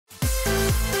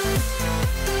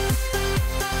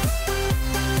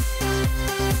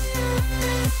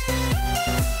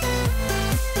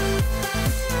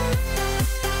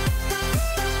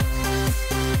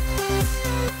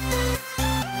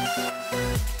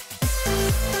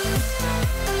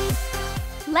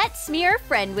Let's smear a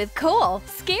friend with coal,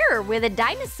 scare her with a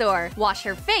dinosaur, wash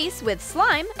her face with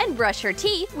slime, and brush her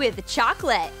teeth with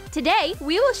chocolate. Today,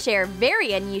 we will share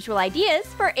very unusual ideas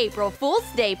for April Fool's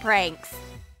Day pranks.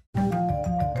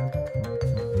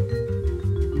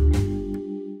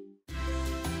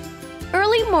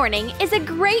 Early morning is a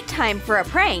great time for a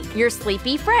prank. Your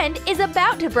sleepy friend is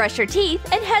about to brush her teeth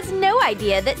and has no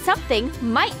idea that something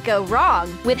might go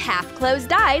wrong. With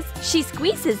half-closed eyes, she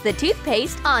squeezes the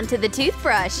toothpaste onto the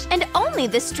toothbrush, and only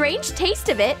the strange taste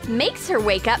of it makes her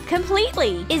wake up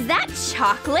completely. Is that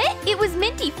chocolate? It was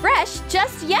minty fresh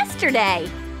just yesterday.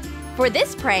 For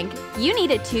this prank, you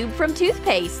need a tube from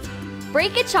toothpaste.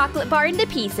 Break a chocolate bar into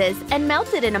pieces and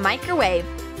melt it in a microwave.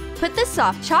 Put the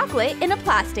soft chocolate in a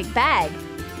plastic bag.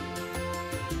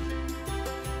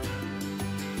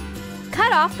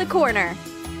 Cut off the corner.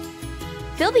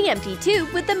 Fill the empty tube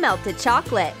with the melted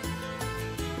chocolate.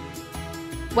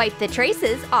 Wipe the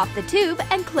traces off the tube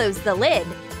and close the lid.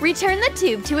 Return the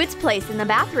tube to its place in the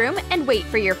bathroom and wait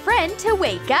for your friend to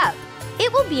wake up.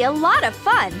 It will be a lot of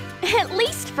fun, at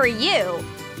least for you.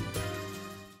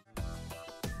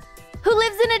 Who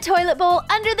lives in a toilet bowl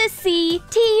under the sea?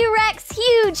 T-Rex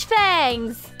huge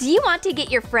fangs! Do you want to get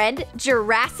your friend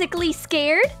Jurassically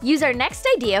scared? Use our next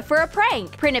idea for a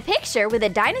prank. Print a picture with a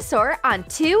dinosaur on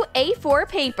 2 A4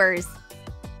 papers.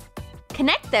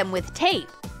 Connect them with tape.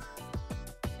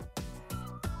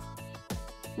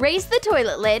 Raise the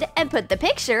toilet lid and put the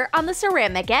picture on the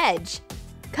ceramic edge.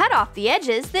 Cut off the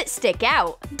edges that stick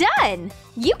out. Done!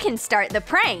 You can start the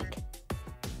prank.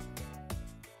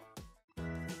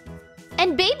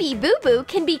 And Baby Boo Boo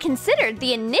can be considered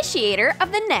the initiator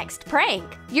of the next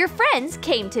prank. Your friends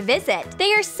came to visit.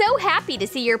 They are so happy to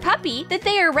see your puppy that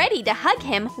they are ready to hug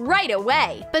him right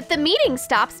away. But the meeting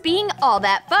stops being all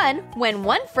that fun when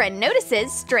one friend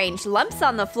notices strange lumps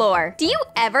on the floor. Do you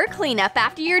ever clean up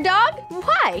after your dog?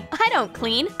 Why? I don't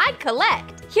clean, I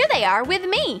collect. Here they are with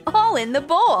me, all in the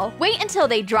bowl. Wait until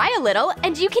they dry a little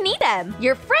and you can eat them.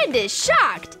 Your friend is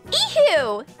shocked.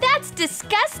 Ew! That's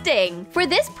disgusting! For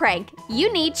this prank,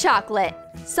 you need chocolate.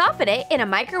 Soften it in a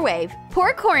microwave.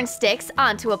 Pour corn sticks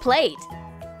onto a plate.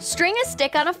 String a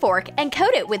stick on a fork and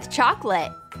coat it with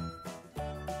chocolate.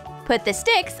 Put the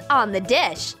sticks on the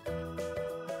dish.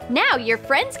 Now your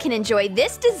friends can enjoy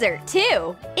this dessert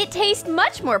too. It tastes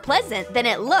much more pleasant than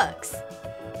it looks.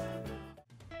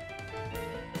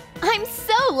 I'm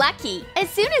so lucky! As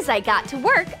soon as I got to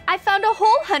work, I found a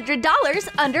whole $100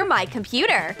 under my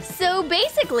computer. So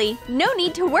basically, no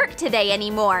need to work today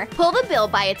anymore. Pull the bill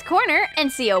by its corner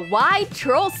and see a wide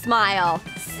troll smile.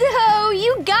 So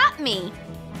you got me!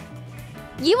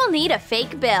 You will need a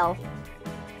fake bill.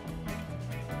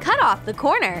 Cut off the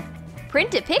corner.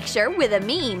 Print a picture with a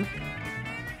meme.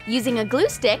 Using a glue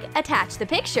stick, attach the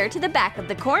picture to the back of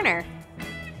the corner.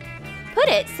 Put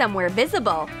it somewhere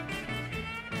visible.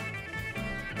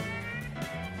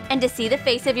 And to see the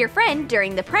face of your friend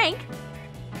during the prank,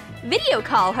 video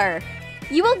call her.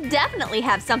 You will definitely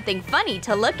have something funny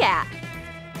to look at.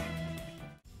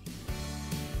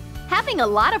 Having a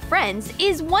lot of friends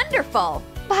is wonderful.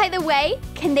 By the way,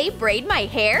 can they braid my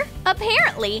hair?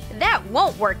 Apparently, that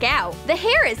won't work out. The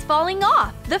hair is falling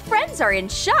off. The friends are in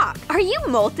shock. Are you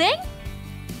molting?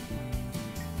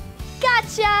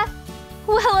 Gotcha!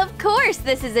 Well, of course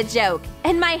this is a joke,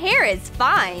 and my hair is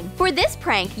fine. For this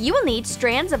prank, you will need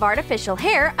strands of artificial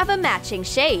hair of a matching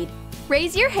shade.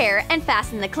 Raise your hair and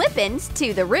fasten the clip-ins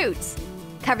to the roots.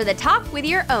 Cover the top with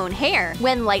your own hair.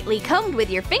 When lightly combed with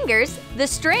your fingers, the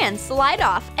strands slide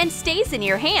off and stays in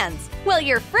your hands, while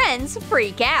your friends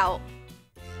freak out.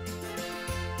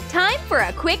 Time for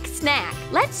a quick snack.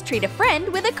 Let's treat a friend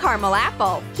with a caramel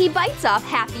apple. He bites off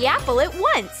half the apple at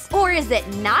once. Or is it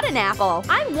not an apple?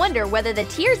 I wonder whether the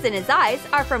tears in his eyes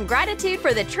are from gratitude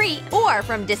for the treat or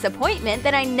from disappointment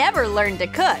that I never learned to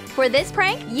cook. For this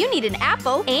prank, you need an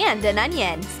apple and an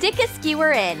onion. Stick a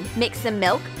skewer in. Mix some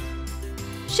milk,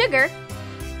 sugar,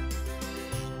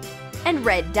 and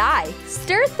red dye.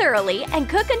 Stir thoroughly and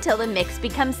cook until the mix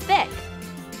becomes thick.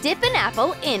 Dip an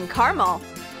apple in caramel.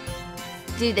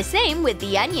 Do the same with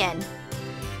the onion.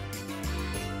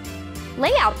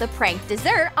 Lay out the prank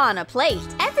dessert on a plate.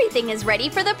 Everything is ready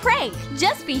for the prank.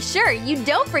 Just be sure you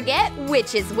don't forget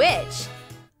which is which.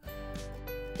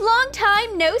 Long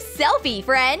time no selfie,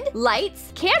 friend.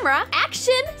 Lights, camera,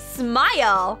 action,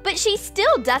 smile! But she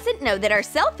still doesn't know that our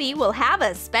selfie will have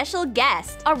a special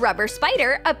guest. A rubber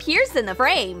spider appears in the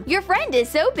frame. Your friend is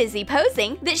so busy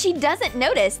posing that she doesn't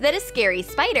notice that a scary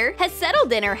spider has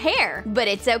settled in her hair. But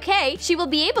it's okay, she will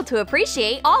be able to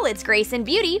appreciate all its grace and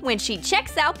beauty when she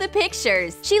checks out the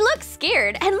pictures. She looks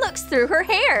scared and looks through her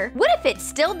hair. What if it's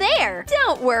still there?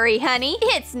 Don't worry, honey,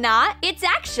 it's not. It's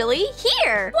actually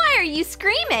here. Why are you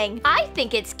screaming? I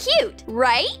think it's cute,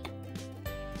 right?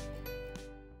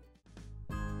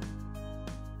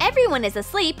 Everyone is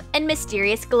asleep and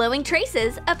mysterious glowing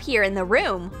traces appear in the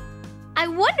room. I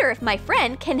wonder if my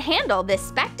friend can handle this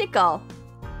spectacle.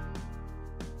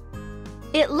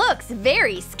 It looks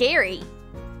very scary.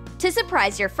 To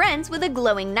surprise your friends with a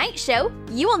glowing night show,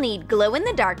 you will need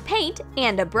glow-in-the-dark paint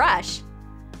and a brush.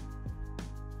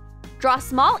 Draw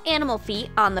small animal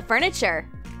feet on the furniture.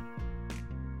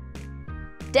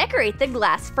 Decorate the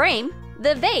glass frame,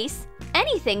 the vase,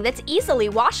 anything that's easily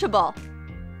washable.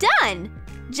 Done!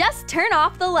 Just turn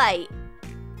off the light.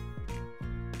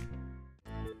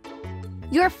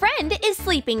 Your friend is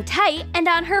sleeping tight and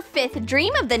on her 5th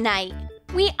dream of the night.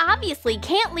 We obviously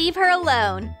can't leave her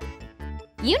alone.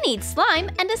 You need slime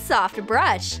and a soft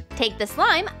brush. Take the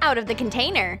slime out of the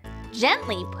container.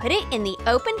 Gently put it in the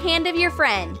open hand of your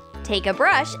friend. Take a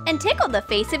brush and tickle the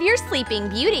face of your sleeping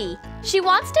beauty. She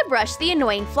wants to brush the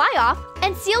annoying fly off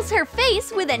and seals her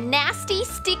face with a nasty,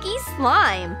 sticky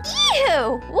slime.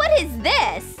 Ew! What is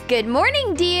this? Good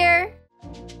morning, dear.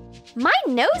 My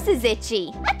nose is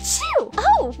itchy. Achoo!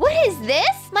 Oh, what is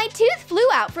this? My tooth flew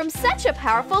out from such a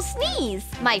powerful sneeze.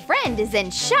 My friend is in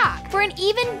shock. For an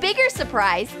even bigger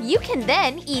surprise, you can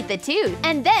then eat the tooth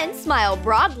and then smile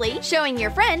broadly, showing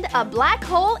your friend a black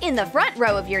hole in the front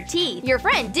row of your teeth. Your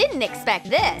friend didn't expect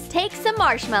this. Take some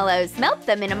marshmallows, melt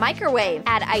them in a microwave,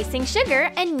 add icing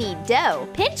sugar and knead dough.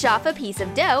 Pinch off a piece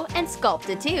of dough and sculpt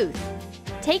a tooth.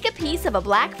 Take a piece of a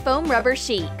black foam rubber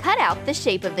sheet, cut out the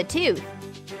shape of the tooth.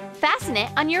 Fasten it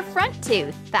on your front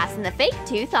tooth. Fasten the fake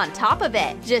tooth on top of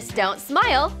it. Just don't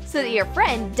smile so that your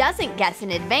friend doesn't guess in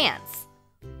advance.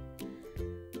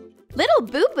 Little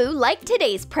Boo Boo liked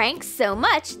today's prank so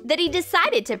much that he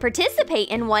decided to participate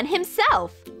in one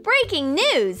himself. Breaking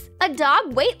news! A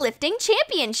dog weightlifting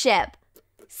championship!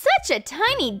 Such a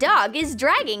tiny dog is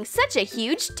dragging such a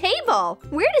huge table.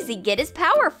 Where does he get his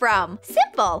power from?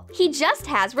 Simple. He just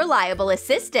has reliable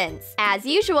assistance. As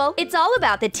usual, it's all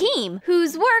about the team,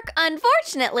 whose work,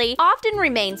 unfortunately, often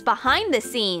remains behind the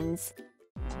scenes.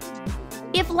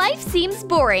 If life seems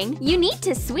boring, you need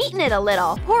to sweeten it a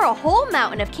little. Pour a whole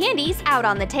mountain of candies out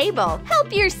on the table.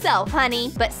 Help yourself,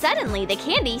 honey. But suddenly the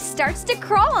candy starts to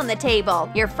crawl on the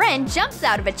table. Your friend jumps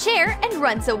out of a chair and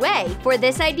runs away. For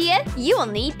this idea, you will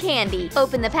need candy.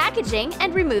 Open the packaging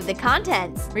and remove the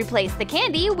contents. Replace the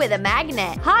candy with a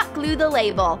magnet. Hot glue the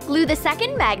label. Glue the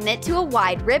second magnet to a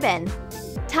wide ribbon.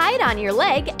 Tie it on your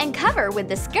leg and cover with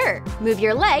the skirt. Move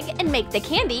your leg and make the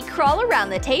candy crawl around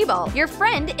the table. Your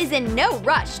friend is in no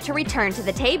rush to return to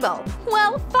the table.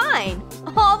 Well, fine.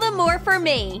 All the more for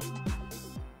me.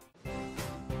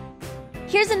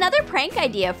 Here's another prank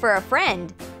idea for a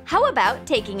friend. How about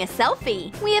taking a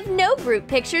selfie? We have no group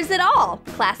pictures at all.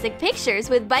 Classic pictures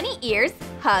with bunny ears,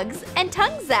 hugs, and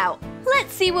tongues out.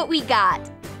 Let's see what we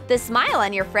got. The smile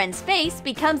on your friend's face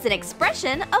becomes an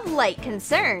expression of light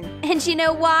concern. And you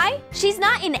know why? She's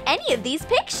not in any of these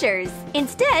pictures.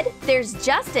 Instead, there's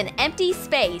just an empty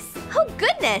space. Oh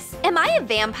goodness, am I a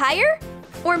vampire?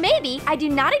 Or maybe I do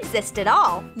not exist at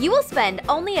all. You will spend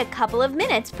only a couple of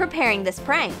minutes preparing this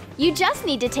prank. You just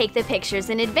need to take the pictures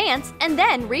in advance and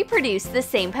then reproduce the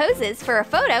same poses for a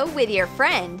photo with your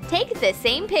friend. Take the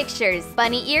same pictures,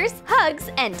 bunny ears,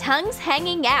 hugs, and tongues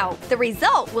hanging out. The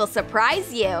result will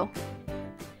surprise you.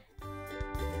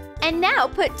 And now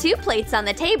put 2 plates on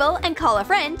the table and call a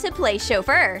friend to play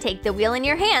chauffeur. Take the wheel in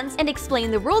your hands and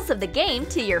explain the rules of the game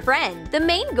to your friend. The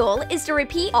main goal is to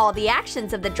repeat all the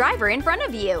actions of the driver in front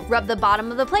of you. Rub the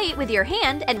bottom of the plate with your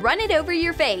hand and run it over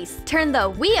your face. Turn the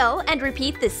wheel and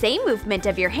repeat the same movement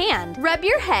of your hand. Rub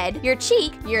your head, your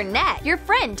cheek, your neck. Your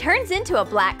friend turns into a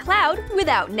black cloud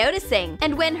without noticing.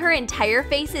 And when her entire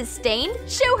face is stained,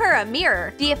 show her a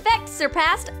mirror. The effect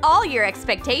surpassed all your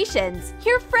expectations.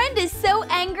 Your friend is so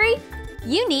angry.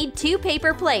 You need 2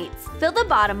 paper plates. Fill the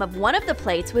bottom of one of the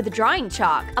plates with drawing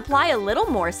chalk. Apply a little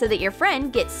more so that your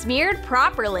friend gets smeared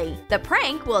properly. The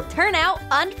prank will turn out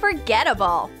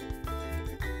unforgettable.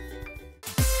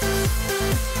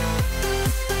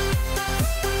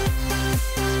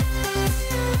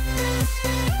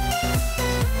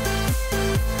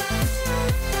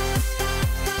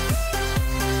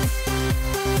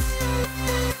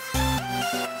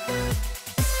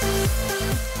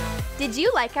 Did Did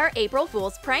you like our April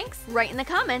Fool's pranks? Write in the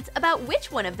comments about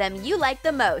which one of them you like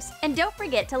the most. And don't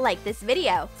forget to like this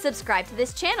video, subscribe to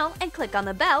this channel, and click on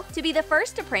the bell to be the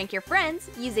first to prank your friends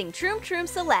using Troom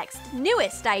Select's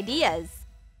newest ideas.